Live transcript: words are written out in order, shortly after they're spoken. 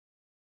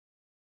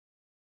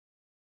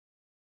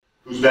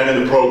who's been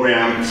in the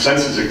program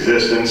since its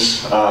existence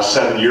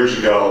 7 years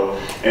ago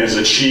and has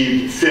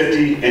achieved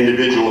 50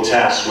 individual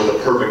tests with a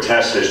perfect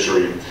test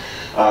history.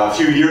 A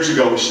few years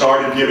ago, we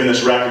started giving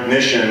this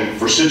recognition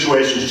for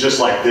situations just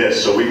like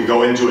this, so we can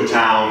go into a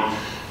town,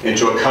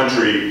 into a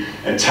country,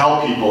 and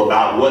tell people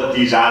about what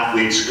these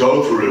athletes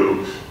go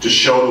through to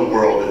show the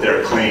world that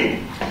they're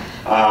clean.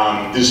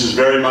 This is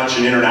very much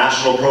an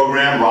international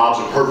program. Rob's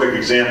a perfect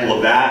example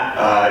of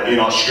that. In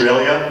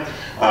Australia,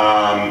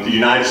 the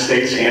United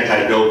States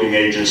Anti-Doping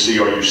Agency,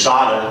 or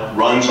USADA,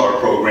 runs our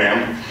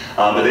program,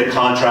 but they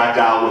contract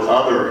out with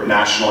other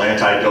national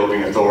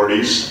anti-doping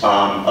authorities.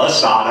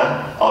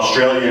 USADA,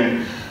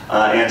 Australian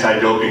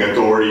Anti-Doping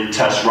Authority,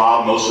 tests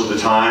Rob most of the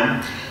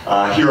time.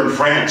 Here in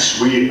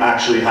France, we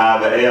actually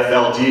have an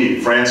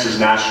AFLD, France's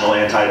National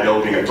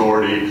Anti-Doping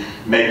Authority,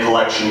 make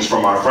collections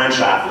from our French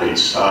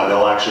athletes.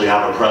 They'll actually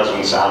have a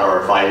presence at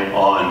our fight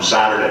on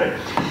Saturday.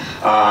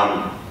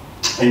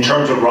 In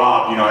terms of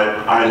Rob, you know,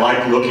 I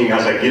like looking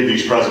as I give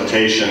these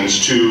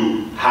presentations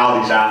to how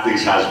these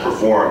athletes has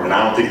performed, and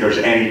I don't think there's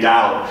any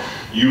doubt.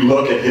 You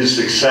look at his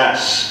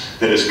success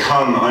that has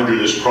come under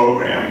this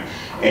program,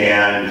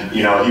 and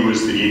you know, he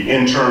was the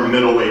interim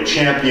middleweight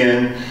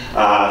champion.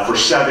 For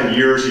 7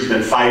 years he's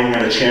been fighting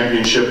at a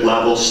championship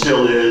level,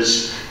 still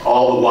is,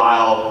 all the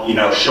while, you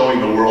know, showing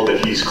the world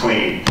that he's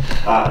clean.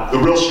 The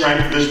real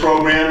strength of this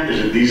program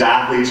is that these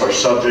athletes are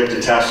subject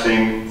to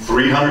testing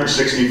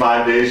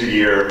 365 days a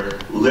year,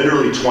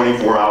 literally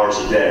 24 hours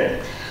a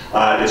day.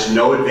 It's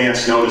no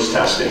advance notice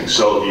testing,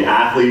 so the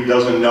athlete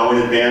doesn't know in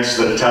advance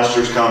that a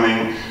tester's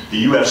coming.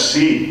 The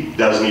UFC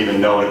doesn't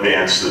even know in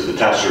advance that the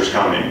tester's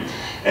coming.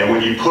 And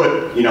when you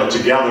put, you know,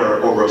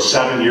 together over a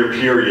 7-year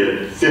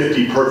period,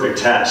 50 perfect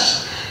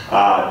tests,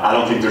 I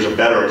don't think there's a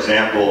better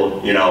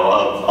example, you know,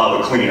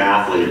 of a clean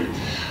athlete.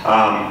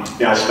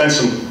 You know, I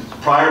spent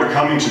prior to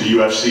coming to the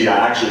UFC, I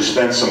actually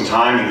spent some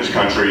time in this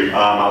country.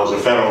 I was a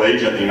federal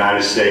agent in the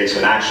United States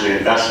and actually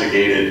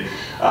investigated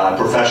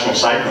professional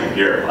cycling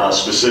here,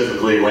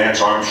 specifically Lance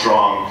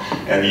Armstrong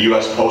and the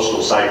U.S.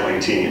 Postal Cycling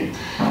Team.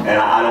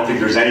 And I don't think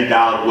there's any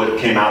doubt what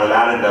came out of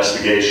that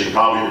investigation,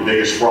 probably the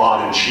biggest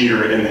fraud and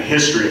cheater in the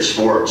history of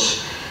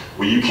sports.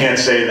 Well, you can't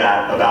say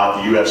that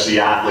about the UFC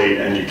athlete,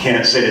 and you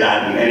can't say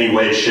that in any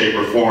way, shape,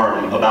 or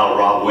form about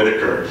Rob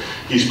Whittaker.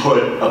 He's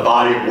put a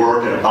body of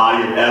work and a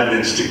body of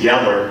evidence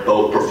together,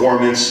 both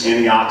performance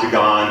in the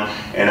octagon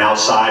and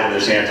outside of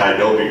this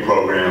anti-doping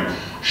program,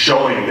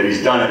 showing that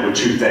he's done it with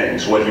two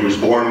things: what he was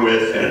born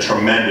with and a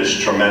tremendous,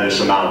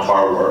 tremendous amount of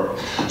hard work.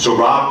 So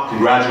Rob,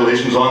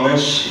 congratulations on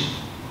this.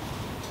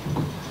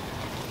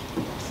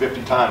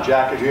 50-time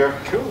jacket here.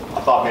 Cool. I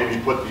thought maybe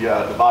you put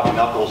the Bobby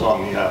Knuckles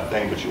on the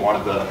thing, but you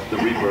wanted the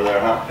Reaper there,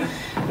 huh?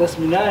 That's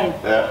my name.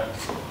 Yeah.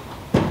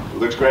 It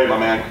looks great, my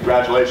man.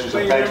 Congratulations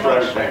and thanks for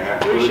everything,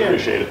 man. Really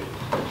appreciate it.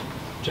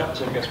 John,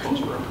 so I guess pose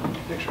for a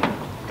picture.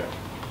 Okay.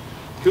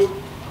 Cool.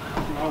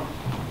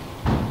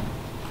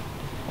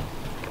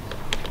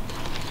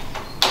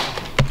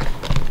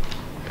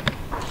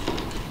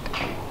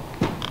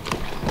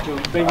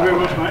 Thank you very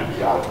much, Mike.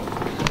 Got it.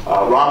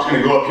 Rob's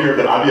going to go up here,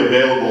 but I'll be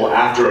available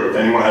after if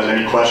anyone has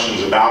any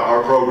questions about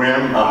our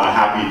program.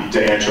 Happy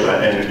to answer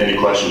that and any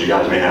questions you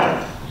guys may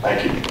have.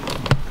 Thank you.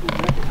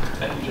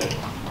 Thank you,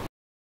 Jay.